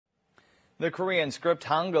The Korean script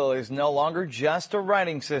Hangeul is no longer just a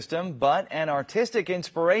writing system, but an artistic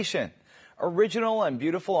inspiration. Original and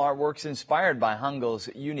beautiful artworks inspired by Hangeul's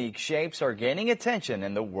unique shapes are gaining attention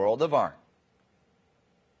in the world of art.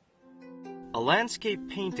 A landscape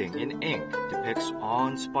painting in ink depicts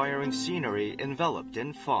awe-inspiring scenery enveloped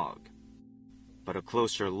in fog. But a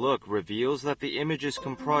closer look reveals that the image is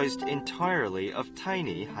comprised entirely of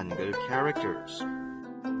tiny Hangeul characters.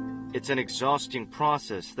 It's an exhausting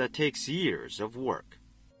process that takes years of work.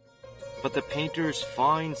 But the painter's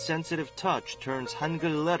fine, sensitive touch turns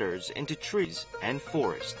Hangeul letters into trees and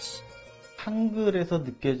forests. 한글에서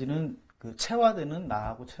느껴지는 그 체화되는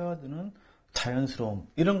나하고 체화되는 자연스러움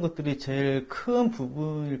이런 것들이 제일 큰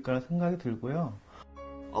부분일 거라 생각이 들고요.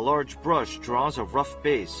 A large brush draws a rough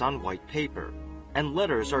base on white paper, and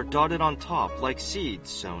letters are dotted on top like seeds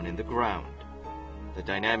sown in the ground. The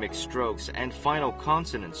dynamic strokes and final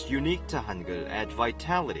consonants unique to Hangeul add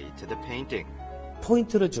vitality to the painting.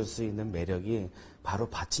 포인트를 줄 수 있는 매력이 바로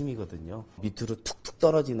받침이거든요. 밑으로 툭툭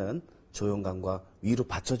떨어지는 조용감과 위로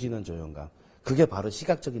받쳐지는 조용감. 그게 바로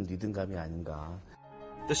시각적인 리듬감이 아닌가.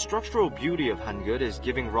 The structural beauty of Hangeul is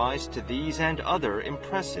giving rise to these and other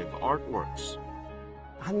impressive artworks.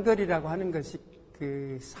 한글이라고 하는 것이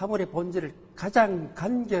그 사물의 본질을 가장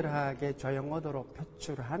간결하게 조형어도로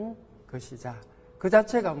표출한 것이자 그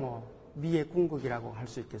자체가 미의 궁극이라고 할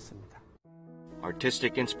수 있겠습니다.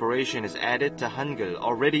 Artistic inspiration is added to Hangeul,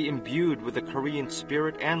 already imbued with the Korean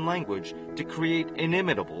spirit and language, to create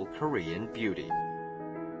inimitable Korean beauty.